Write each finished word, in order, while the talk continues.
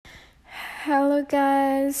Hello,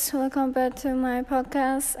 guys, welcome back to my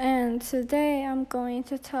podcast. And today I'm going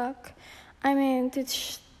to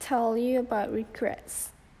tell you about regrets.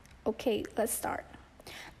 Okay, let's start.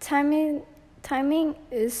 Timing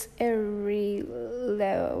is irrelevant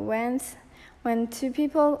when two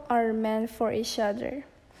people are meant for each other.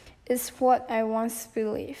 It's what I once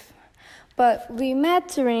believed. But we met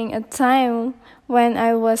during a time when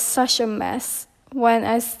I was such a mess, when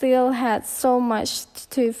I still had so much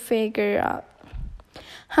to figure out.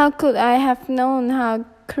 How could I have known how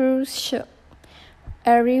crucial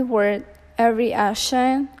every word, every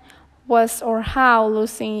action was, or how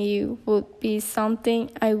losing you would be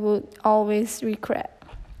something I would always regret?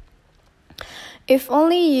 If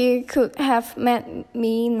only you could have met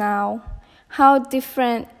me now, how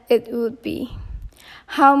different it would be.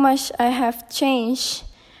 How much I have changed,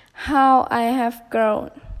 how I have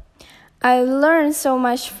grown. I learned so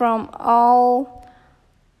much from all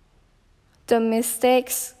the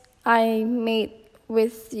mistakes I made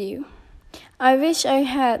with you. I wish I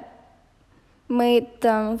had made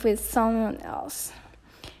them with someone else.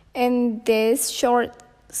 In this short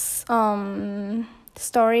story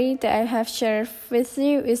that I have shared with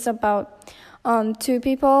you is about two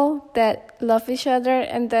people that love each other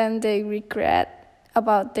and then they regret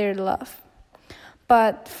about their love.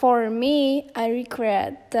 But for me, I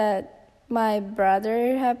regret that my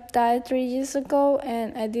brother had died 3 years ago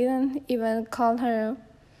and I didn't even call him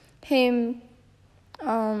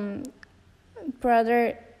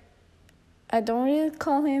brother. I don't really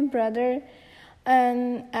call him brother,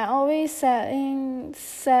 and I always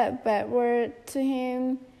said bad word to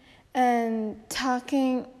him and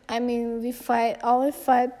talking. We always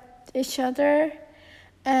fight each other.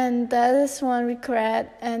 And that is one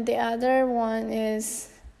regret, and the other one is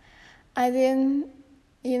I didn't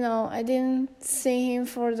see him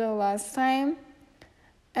for the last time,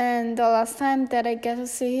 and the last time that I get to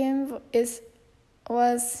see him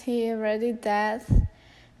was he already dead,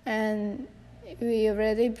 and we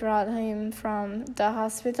already brought him from the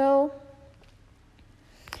hospital.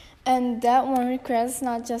 And that one regret is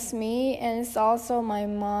not just me, and it's also my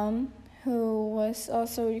mom, who was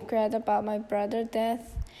also regret about my brother's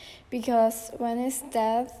death, because when his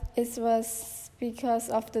death, it was because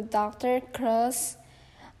of the doctor crushed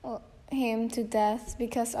him to death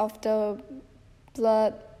because of the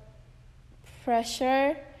blood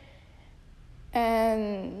pressure.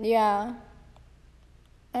 And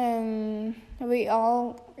we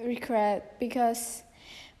all regret because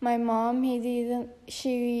my mom,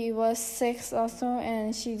 she was sick also,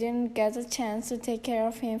 and she didn't get a chance to take care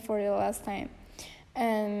of him for the last time.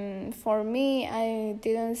 And for me, I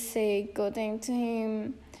didn't say good thing to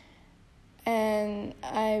him, and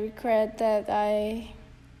I regret that I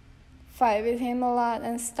fight with him a lot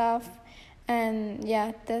and stuff. And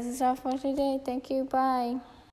this is all for today. Thank you, bye.